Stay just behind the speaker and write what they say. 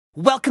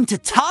Welcome to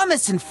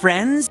Thomas and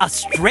Friends,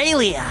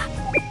 Australia.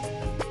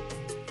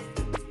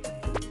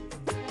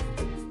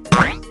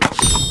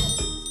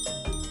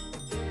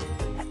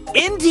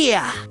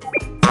 India.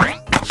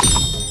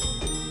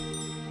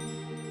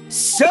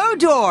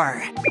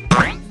 Sodor.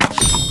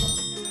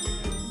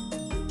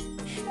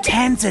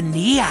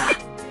 Tanzania.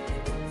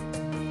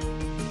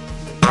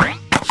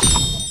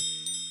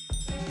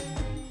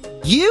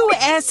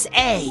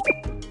 USA.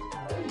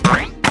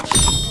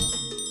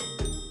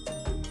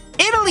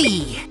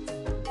 Italy.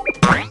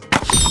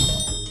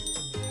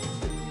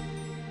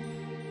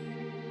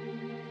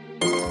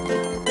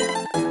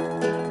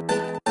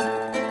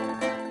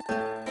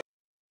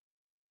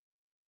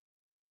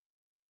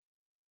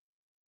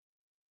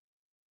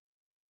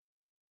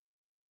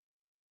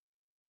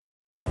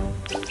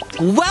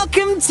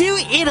 Welcome to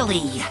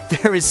Italy!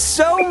 There is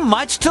so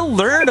much to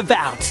learn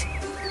about!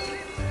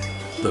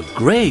 The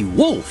grey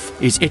wolf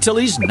is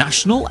Italy's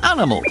national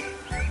animal.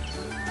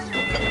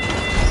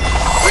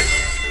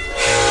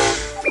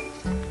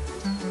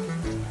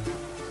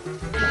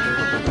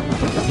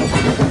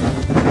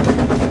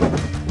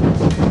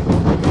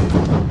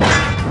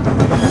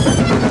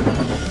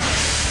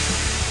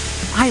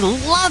 I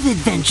love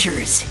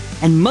adventures!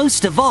 And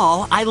most of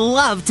all, I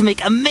love to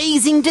make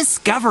amazing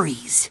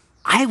discoveries!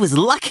 I was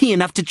lucky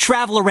enough to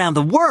travel around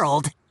the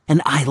world,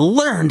 and I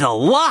learned a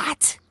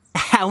lot.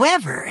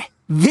 However,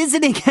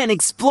 visiting and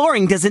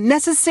exploring doesn't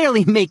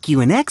necessarily make you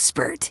an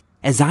expert,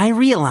 as I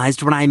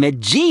realized when I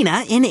met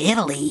GINA in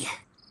Italy.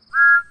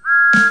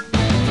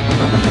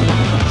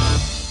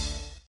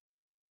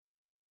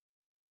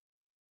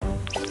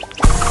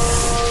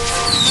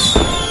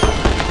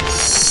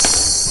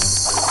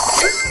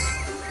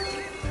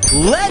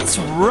 Let's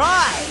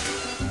ride!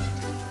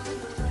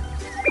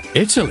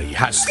 Italy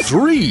has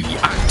 3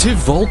 active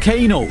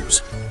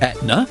volcanoes: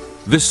 Etna,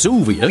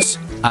 Vesuvius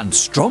and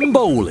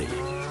Stromboli.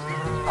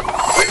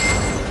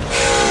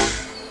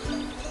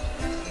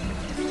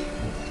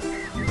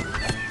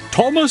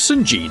 Thomas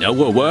and Gina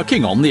were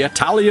working on the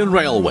Italian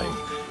railway.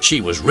 She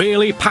was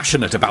really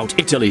passionate about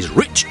Italy's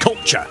rich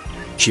culture.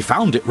 She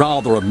found it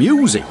rather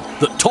amusing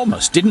that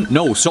Thomas didn't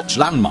know such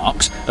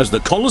landmarks as the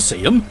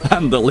Colosseum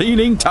and the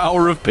Leaning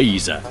Tower of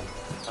Pisa.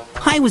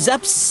 I was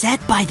upset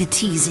by the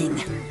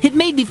teasing. It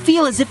made me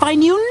feel as if I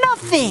knew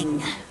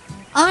nothing.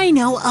 I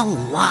know a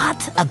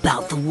lot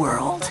about the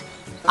world.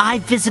 I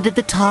visited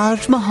the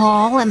Taj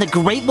Mahal and the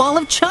Great Wall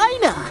of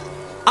China.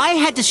 I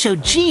had to show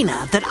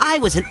GINA that I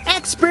was an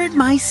expert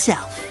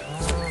myself.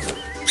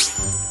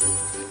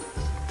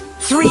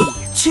 3,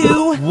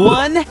 2,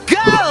 1,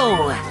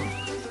 go!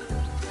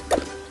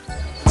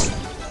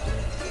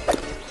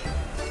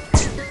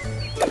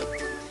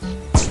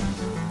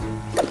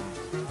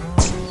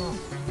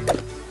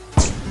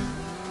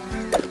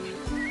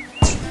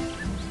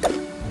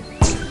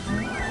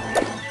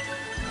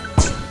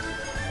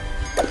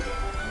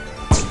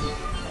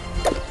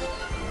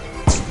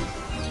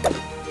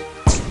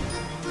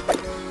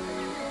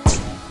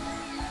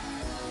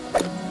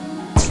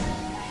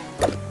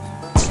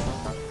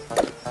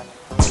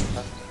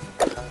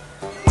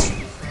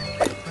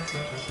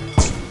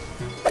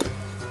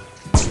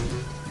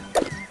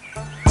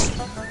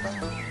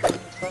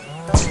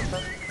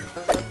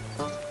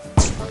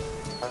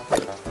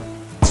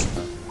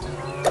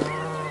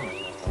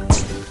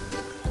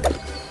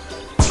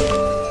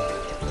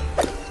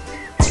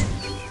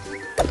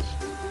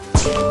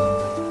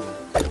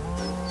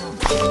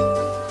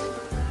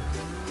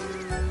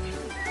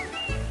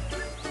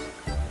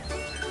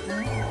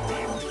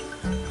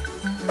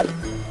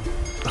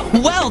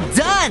 Well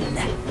done!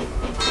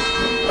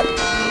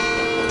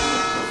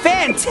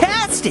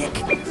 Fantastic!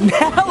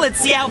 Now let's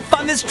see how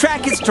fun this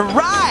track is to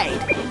ride!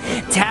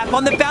 Tap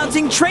on the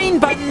bouncing train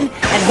button and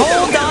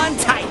hold on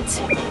tight!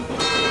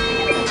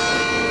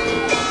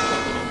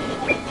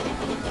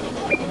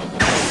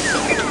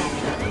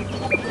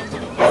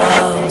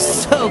 Oh,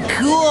 so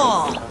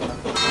cool!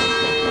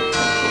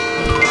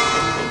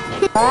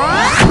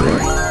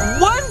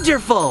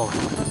 Wonderful!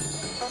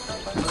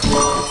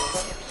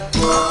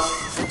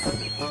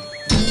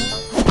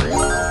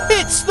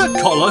 It's the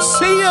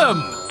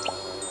Colosseum!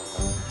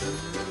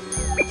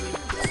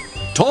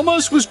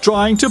 Thomas was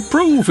trying to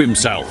prove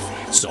himself,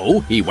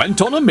 so he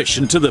went on a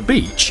mission to the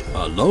beach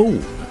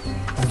alone.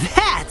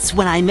 That's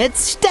when I met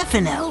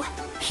Stefano.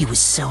 He was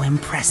so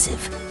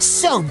impressive,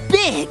 so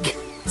big.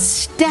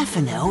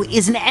 Stefano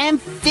is an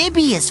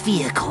amphibious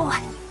vehicle.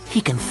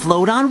 He can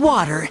float on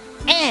water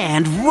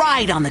and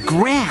ride on the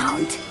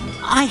ground.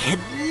 I had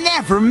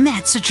never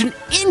met such an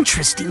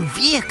interesting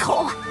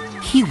vehicle.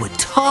 He would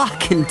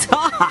talk and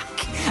talk.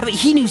 I mean,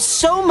 he knew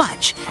so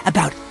much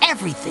about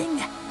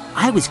everything.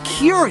 I was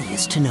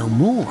curious to know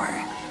more.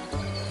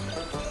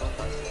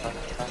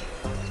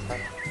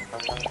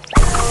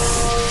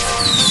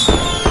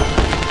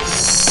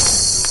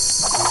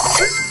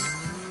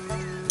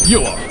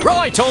 You're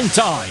right on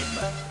time!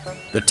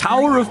 The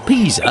Tower of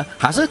Pisa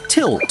has a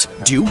tilt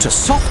due to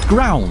soft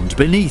ground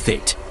beneath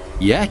it.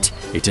 Yet,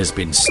 it has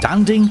been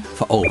standing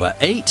for over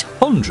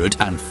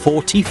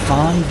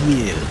 845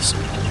 years.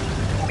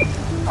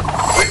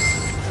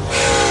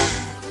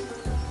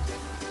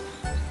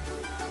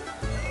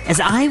 As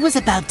I was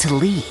about to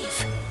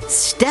leave,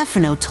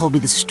 Stefano told me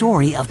the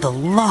story of the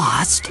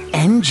lost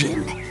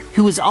engine,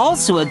 who was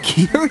also a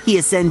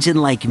curious engine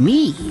like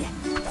me.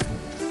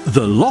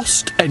 The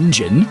lost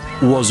engine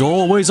was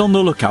always on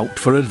the lookout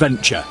for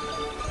adventure,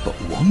 but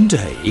one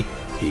day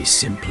he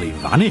simply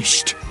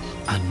vanished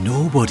and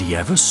nobody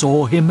ever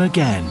saw him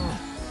again.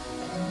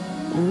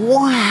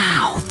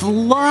 Wow, the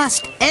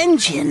lost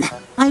engine!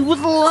 I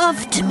would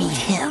love to meet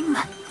him.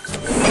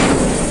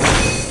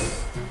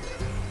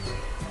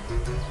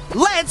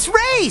 Let's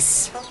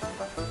race!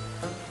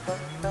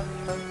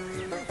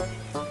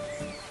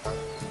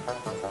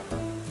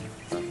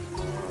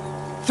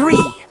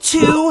 Three,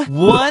 2,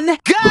 1,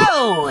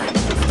 go!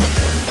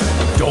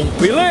 Don't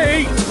be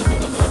late!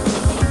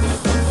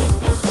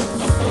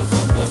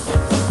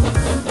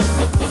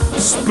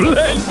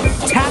 Splendid!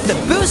 Tap the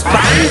boost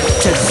button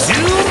to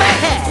zoom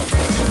ahead.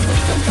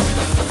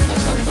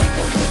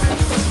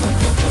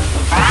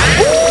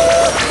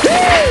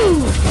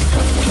 Woo-hoo!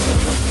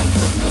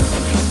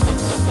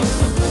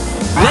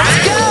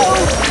 Let's go!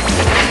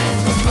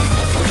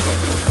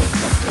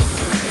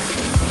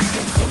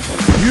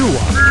 You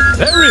are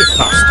very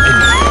fast,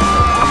 Indy.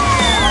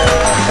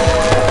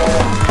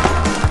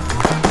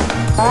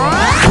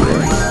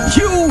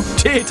 You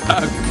did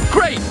a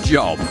great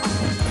job.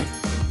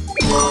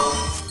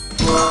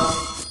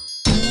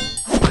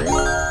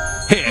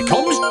 Here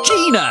comes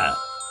GINA.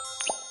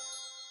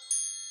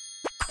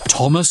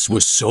 Thomas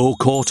was so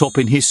caught up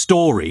in his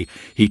story,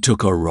 he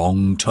took a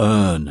wrong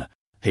turn.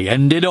 He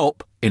ended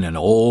up in an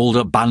old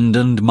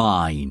abandoned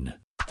mine.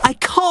 I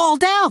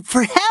called out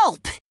for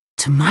help.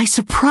 To my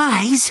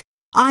surprise,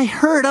 I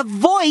heard a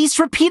voice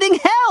repeating,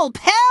 "Help!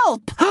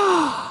 Help!"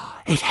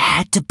 It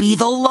had to be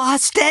the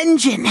lost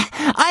engine.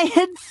 I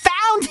had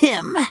found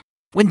him.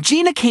 When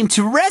GINA came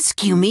to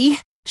rescue me,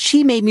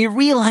 she made me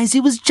realize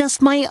it was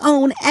just my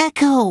own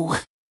echo.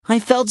 I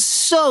felt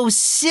so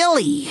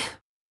silly.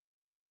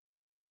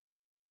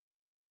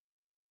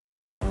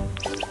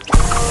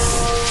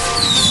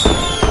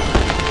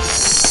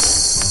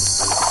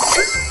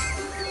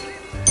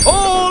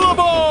 All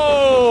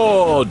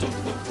aboard!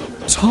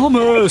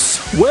 Thomas!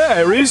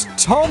 Where is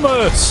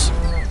Thomas?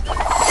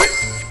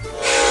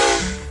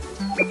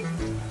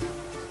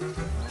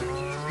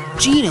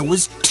 GINA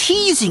was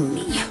teasing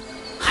me.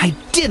 I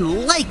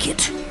didn't like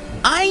it.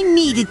 I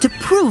needed to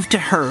prove to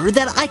her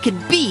that I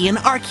could be an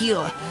An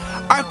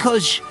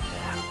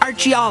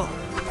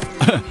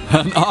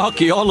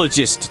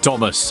archaeologist,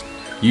 Thomas.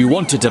 You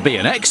wanted to be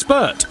an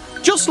expert,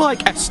 just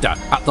like Esther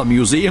at the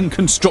museum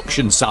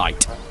construction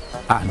site.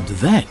 And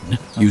then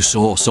you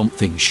saw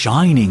something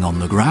shining on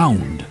the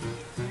ground.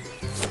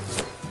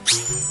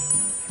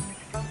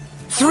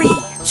 3,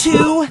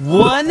 2,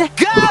 1,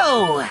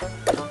 go!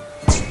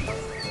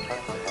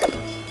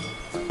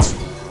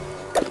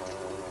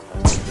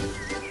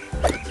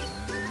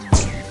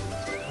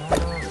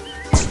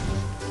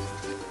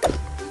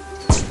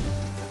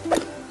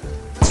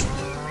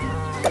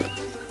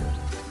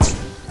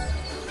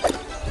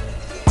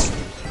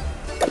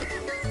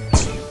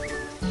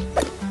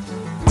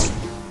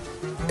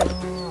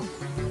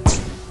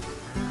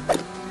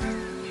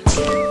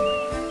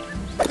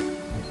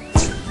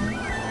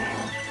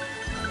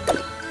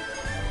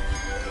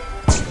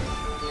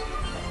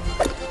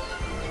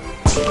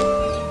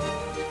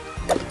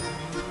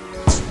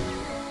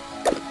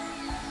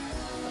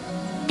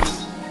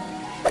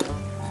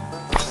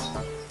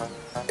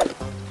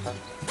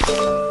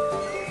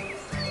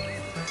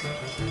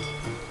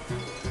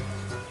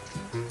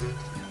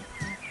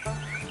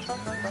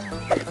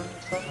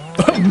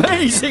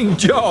 Amazing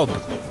job!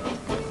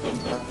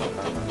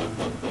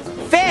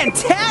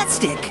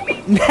 Fantastic!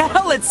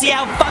 Now let's see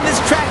how fun this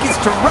track is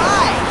to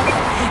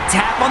ride!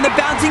 Tap on the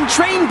bouncing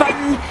train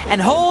button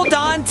and hold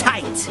on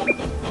tight.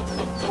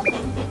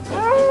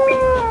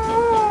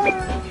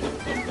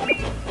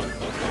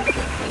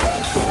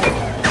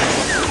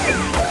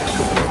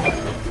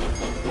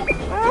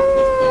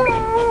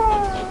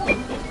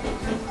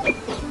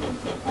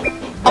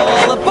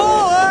 All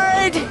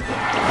aboard!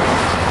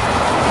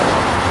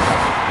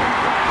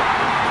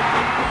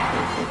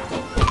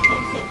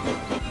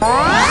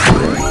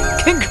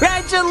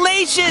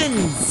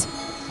 Congratulations!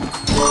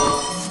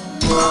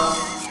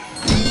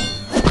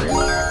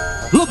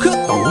 Look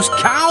at those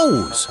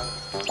cows!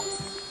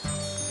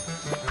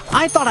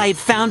 I thought I had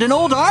found an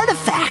old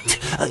artifact,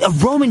 a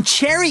Roman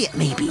chariot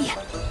maybe.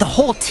 The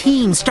whole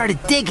team started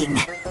digging,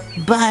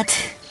 but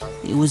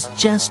it was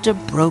just a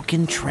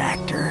broken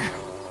tractor.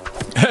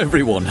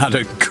 Everyone had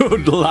a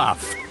good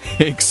laugh,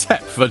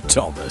 except for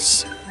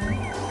Thomas.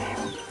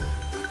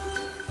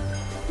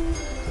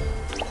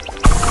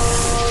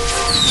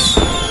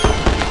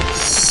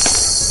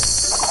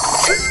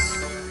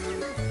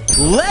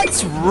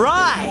 Let's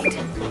ride!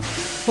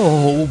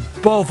 Oh,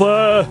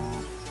 bother!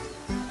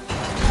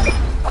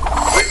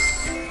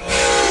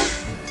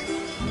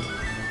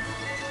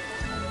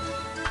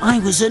 I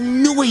was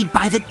annoyed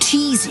by the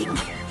teasing.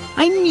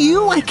 I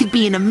knew I could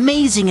be an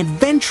amazing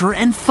adventurer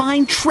and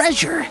find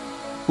treasure,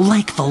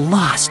 like the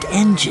lost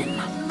engine.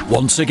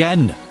 Once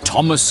again,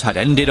 Thomas had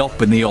ended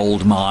up in the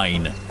old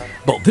mine.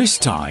 But this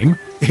time,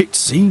 it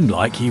seemed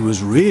like he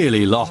was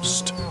really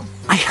lost.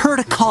 I heard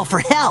a call for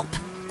help.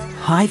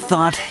 I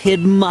thought it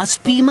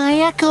must be my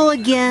echo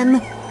again.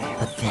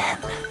 But then,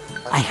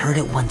 I heard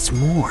it once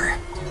more.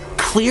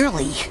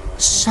 Clearly,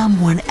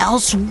 someone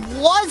else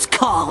was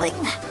calling.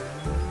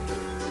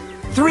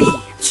 3,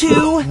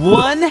 2,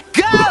 1,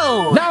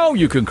 go! Now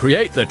you can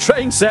create the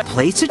train set.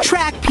 Place a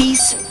track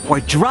piece or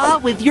draw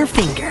with your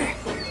finger.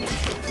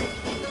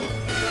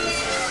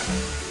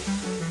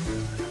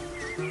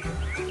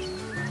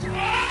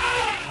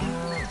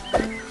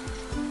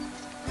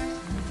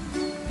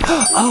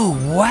 Oh,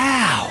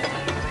 wow!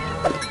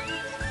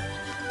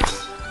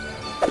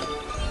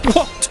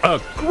 What a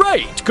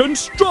great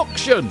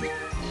construction!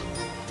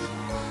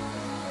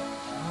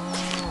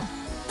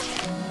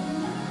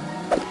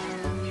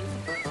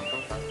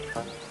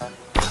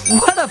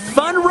 What a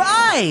fun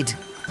ride!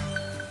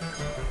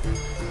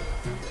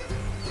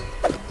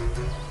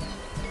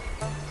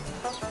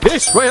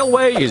 This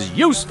railway is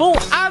useful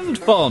and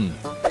fun.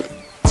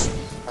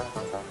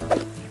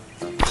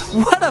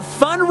 What a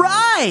fun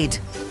ride!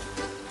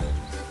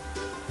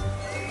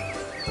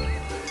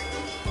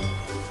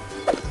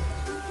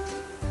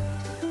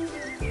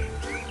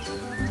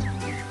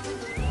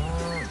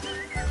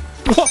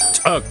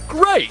 What a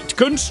great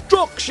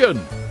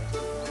construction!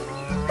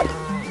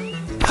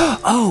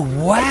 Oh,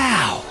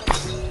 wow!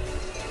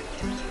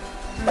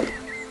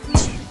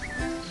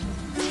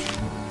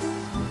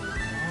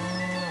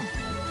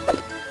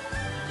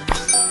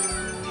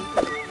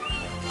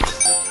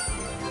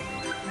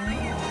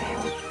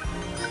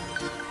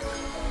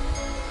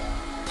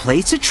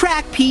 Place a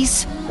track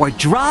piece or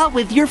draw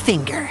with your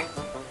finger.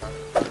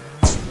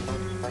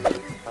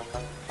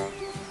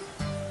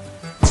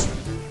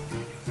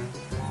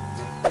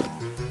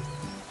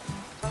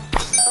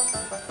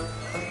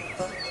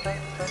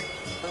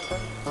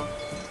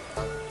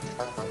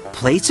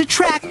 Place a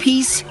track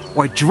piece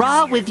or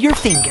draw with your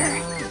finger.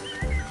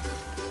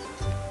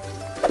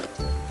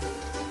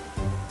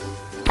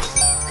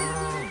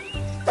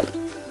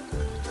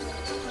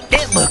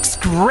 It looks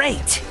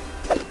great!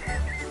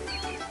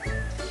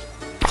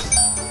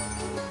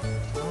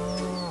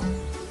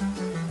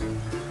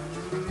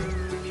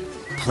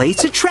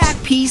 Place a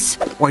track piece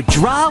or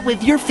draw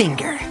with your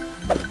finger.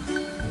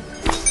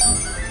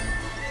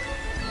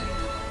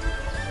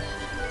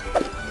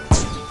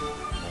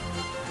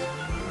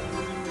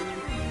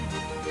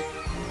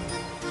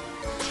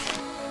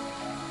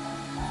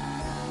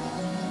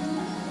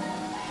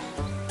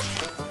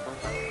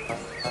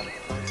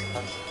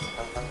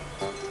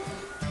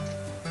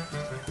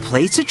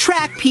 Place a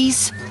track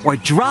piece or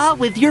draw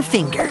with your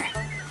finger.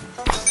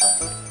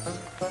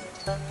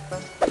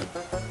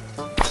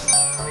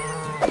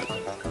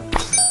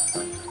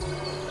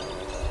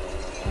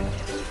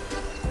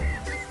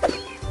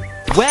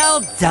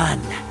 Well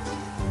done!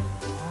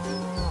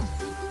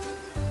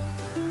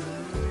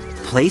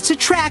 Place a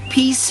track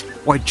piece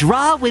or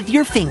draw with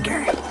your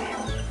finger.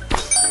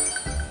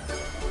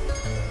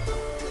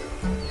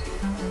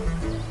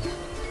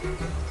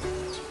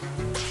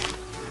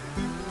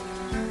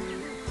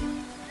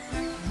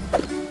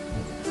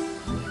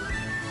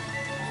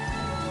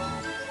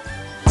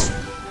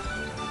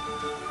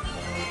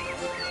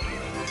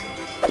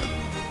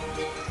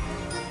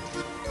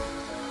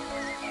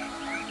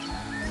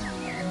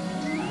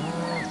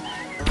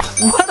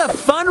 What a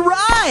fun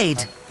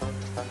ride!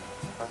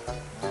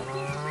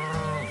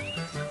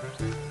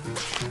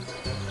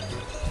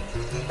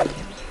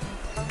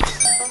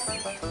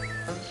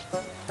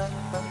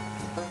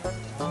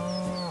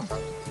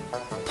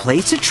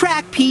 Place a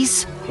track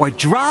piece or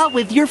draw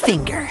with your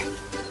finger.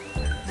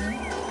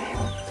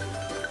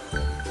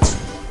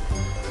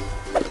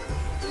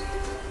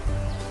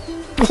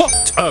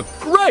 What a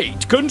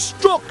great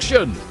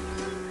construction!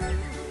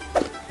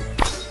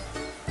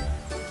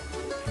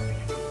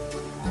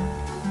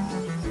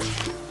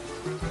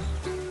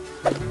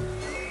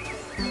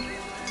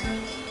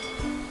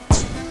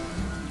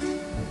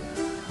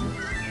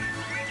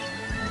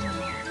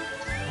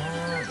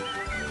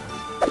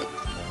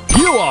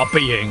 You are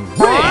being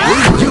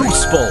really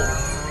useful!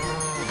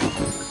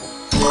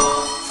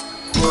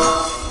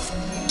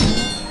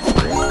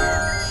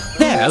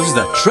 There's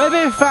the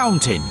Trevi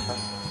Fountain.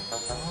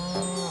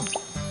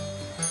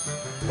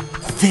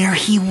 There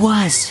he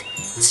was,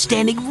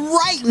 standing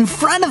right in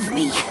front of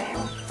me.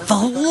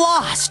 The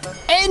lost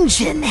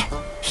engine.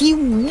 He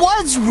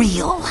was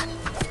real.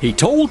 He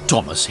told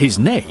Thomas his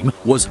name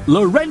was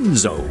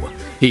Lorenzo.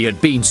 He had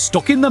been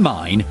stuck in the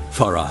mine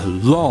for a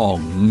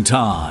long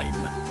time.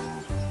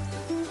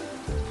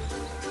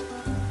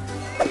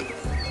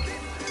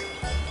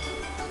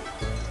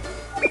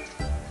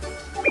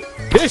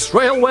 This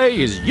railway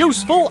is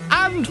useful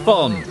and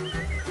fun.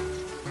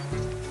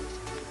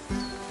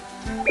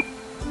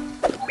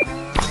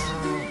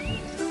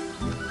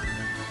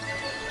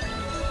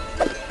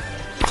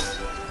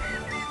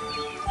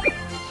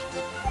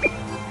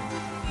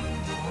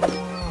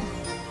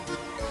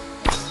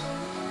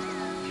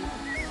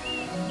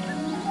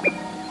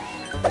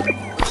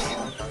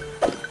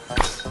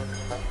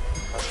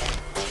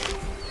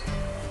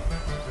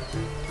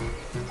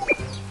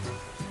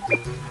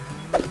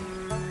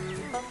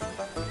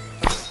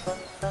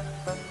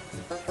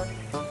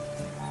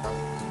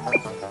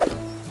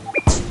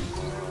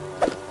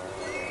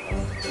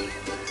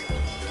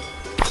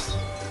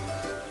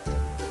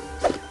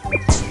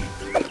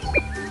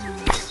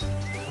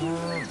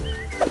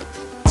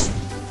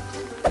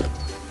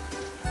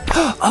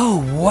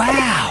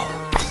 Wow!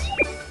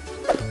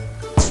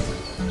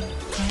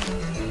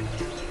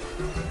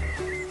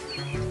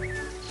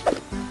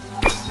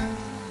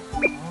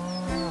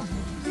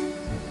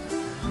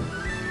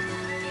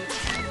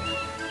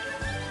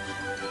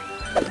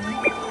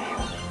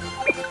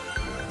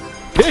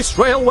 This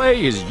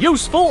railway is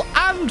useful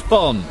and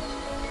fun.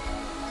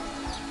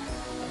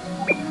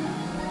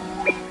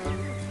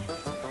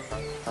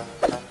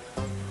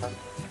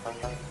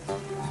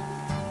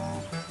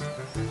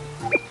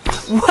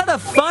 What a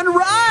fun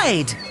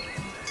ride!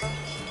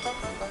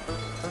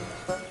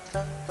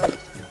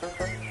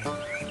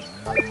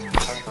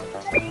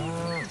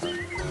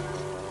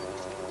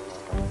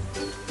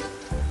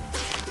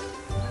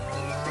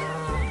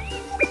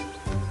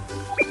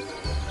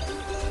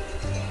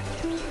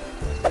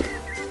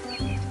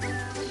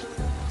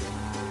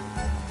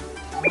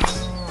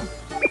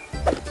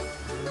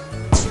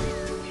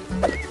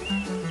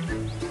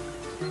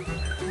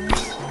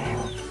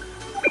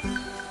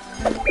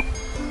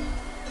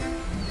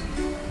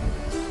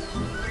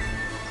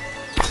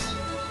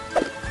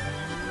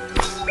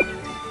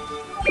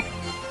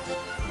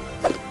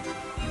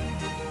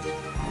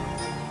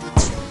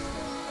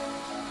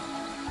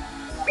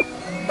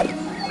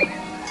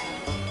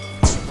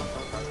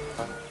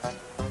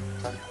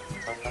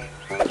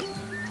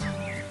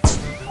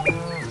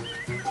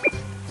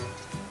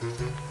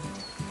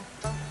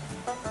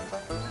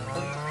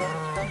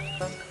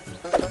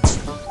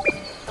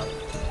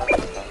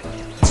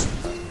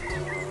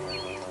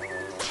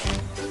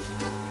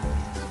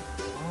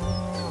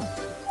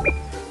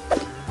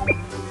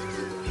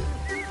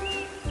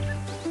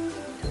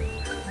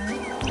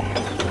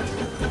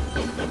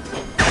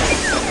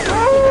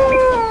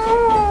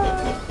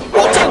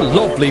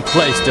 Lovely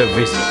place to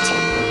visit.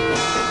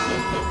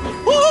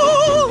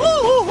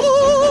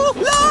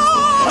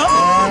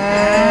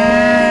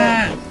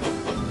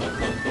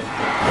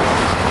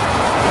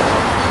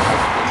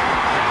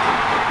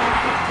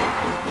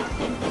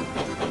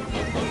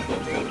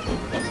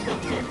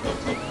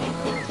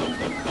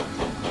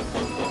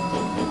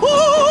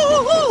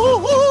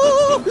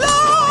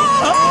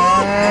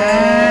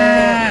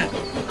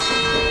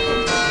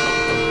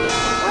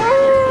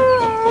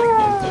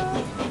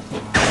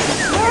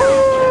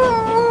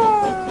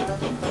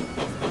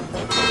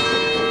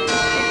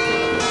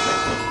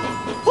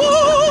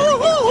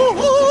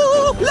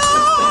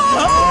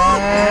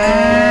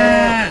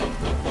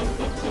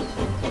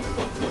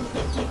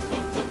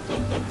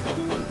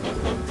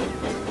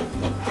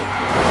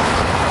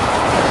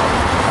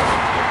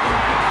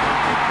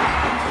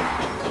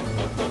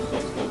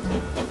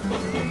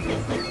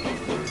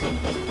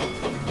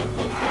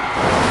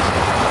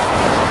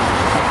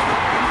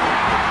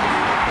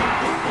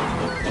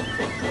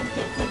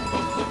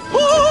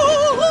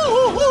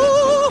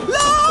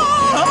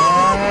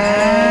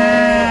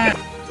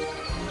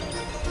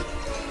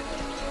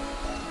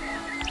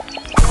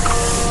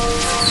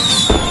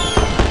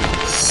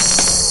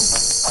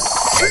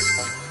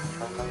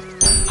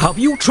 Have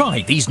you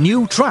tried these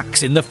new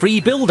tracks in the free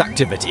build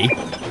activity?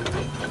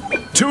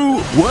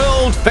 2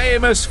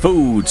 world-famous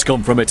foods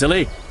come from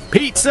Italy: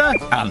 pizza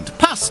and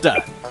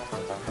pasta.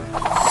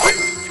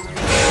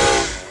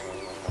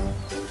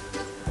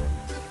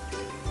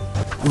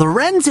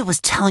 Lorenzo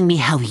was telling me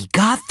how he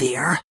got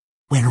there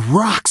when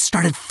rocks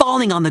started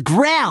falling on the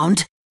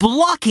ground,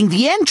 blocking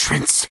the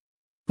entrance.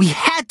 We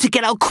had to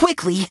get out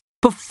quickly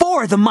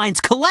before the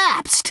mines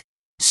collapsed,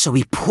 so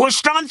we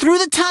pushed on through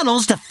the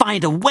tunnels to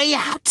find a way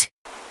out.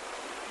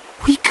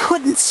 We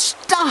couldn't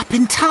stop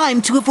in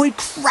time to avoid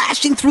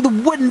crashing through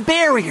the wooden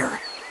barrier.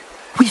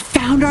 We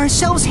found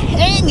ourselves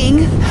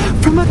hanging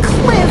from a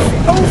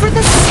cliff over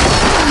the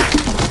sea.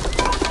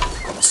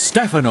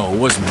 Stefano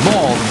was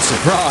more than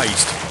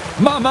surprised.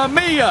 "Mamma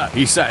mia,"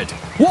 he said.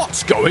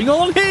 "What's going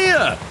on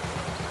here?"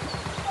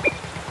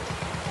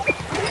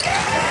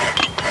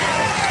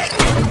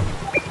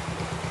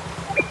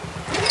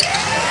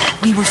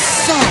 We were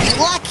so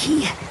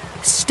lucky.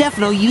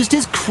 Stefano used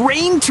his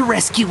crane to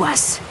rescue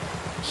us.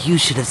 You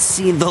should have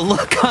seen the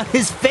look on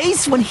his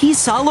face when he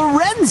saw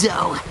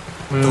Lorenzo.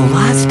 The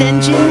lost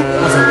engine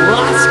wasn't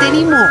lost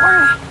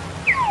anymore.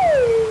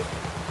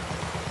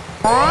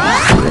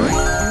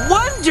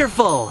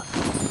 Wonderful!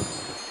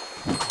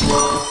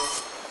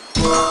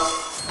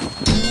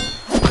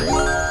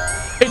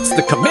 It's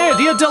the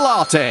Commedia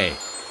dell'arte.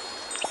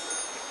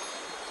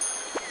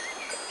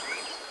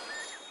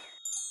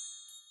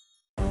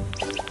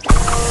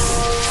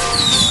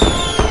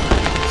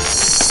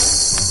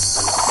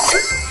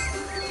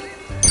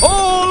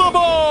 All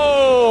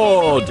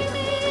aboard!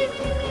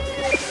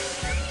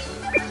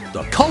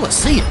 The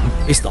Colosseum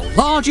is the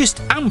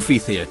largest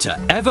amphitheatre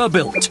ever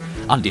built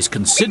and is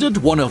considered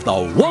one of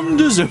the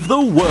wonders of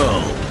the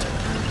world.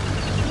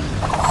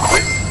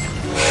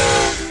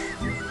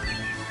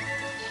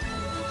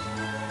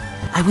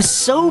 I was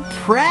so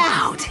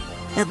proud.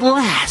 At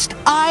last,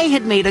 I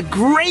had made a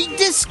great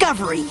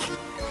discovery.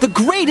 The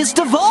greatest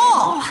of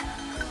all.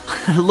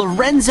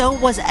 Lorenzo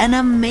was an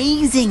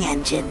amazing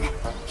engine.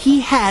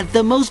 He had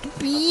the most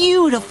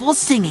beautiful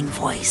singing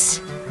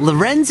voice.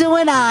 Lorenzo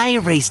and I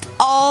raced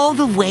all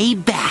the way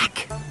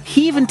back.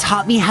 He even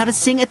taught me how to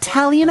sing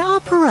Italian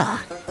opera.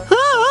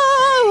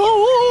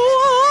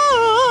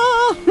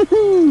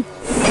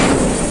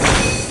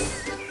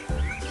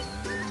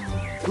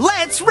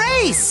 Let's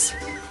race!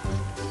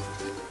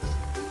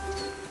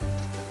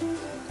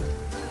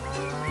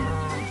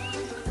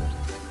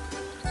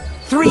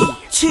 Three,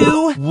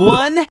 two,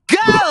 one,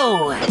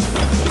 go!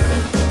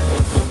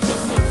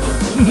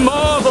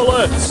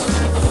 Marvelous!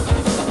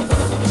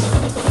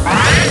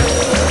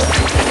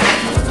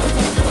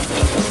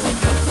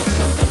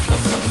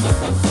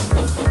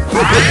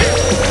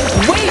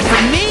 Wait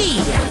for me!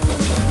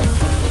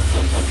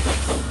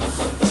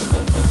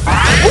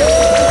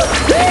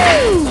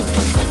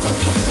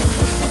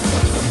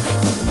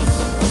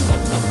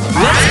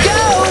 Let's go!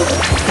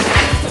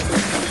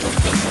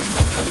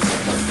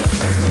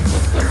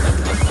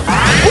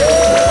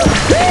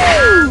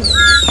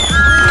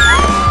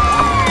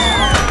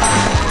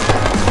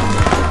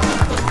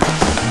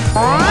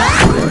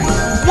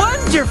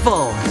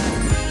 Wonderful!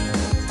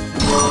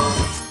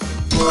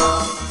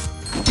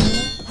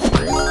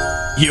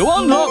 You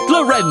unlocked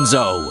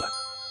Lorenzo!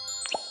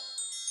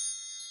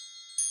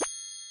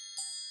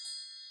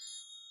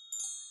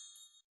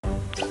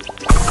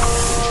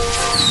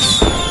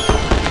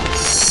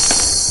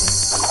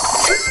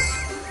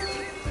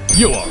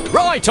 You are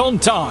right on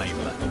time!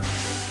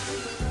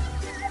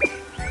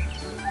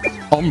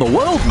 On the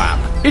world map,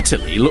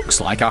 Italy looks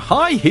like a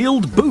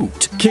high-heeled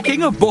boot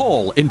kicking a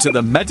ball into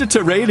the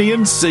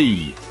Mediterranean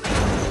Sea.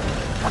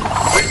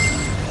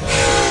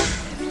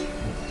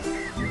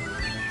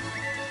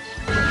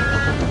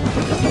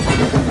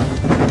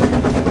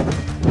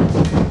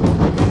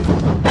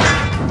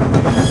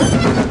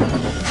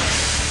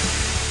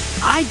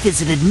 I've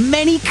visited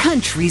many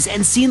countries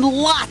and seen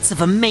lots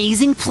of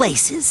amazing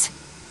places.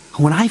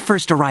 When I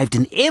first arrived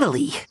in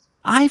Italy,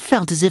 I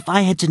felt as if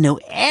I had to know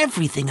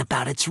everything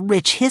about its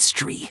rich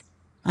history.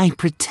 I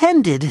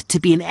pretended to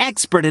be an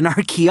expert in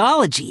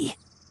archaeology,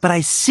 but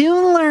I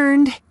soon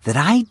learned that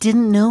I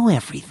didn't know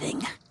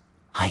everything.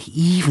 I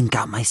even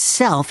got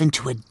myself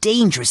into a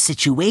dangerous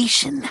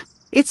situation.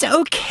 It's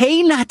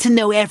okay not to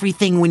know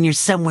everything when you're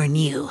somewhere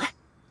new.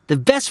 The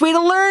best way to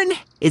learn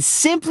is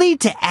simply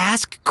to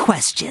ask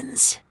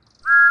questions.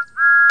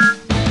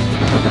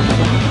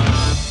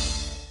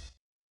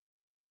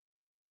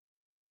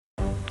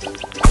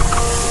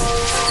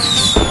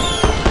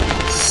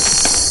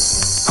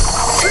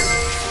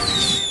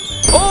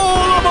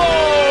 All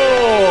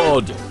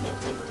aboard!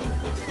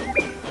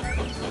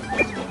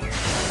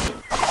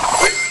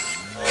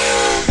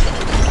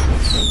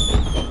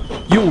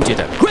 You did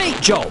a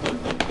great job!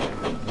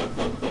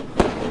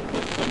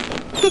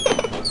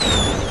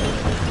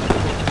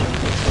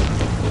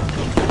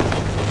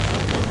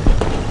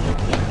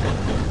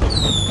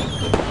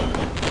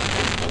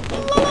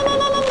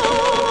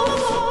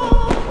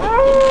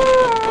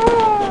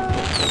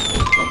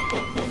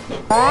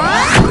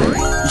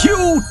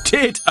 You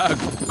did a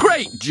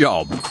great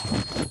job!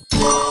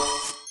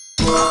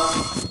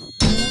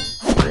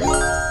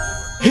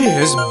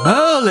 Here's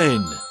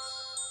Merlin!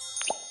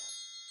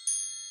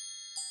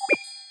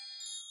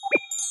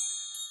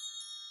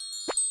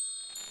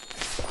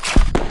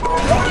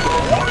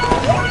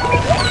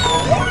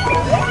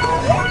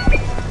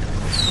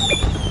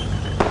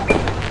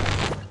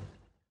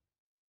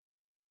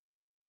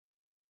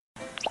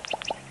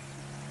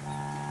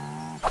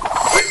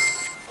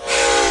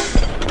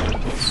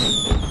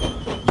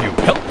 You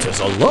helped us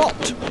a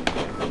lot!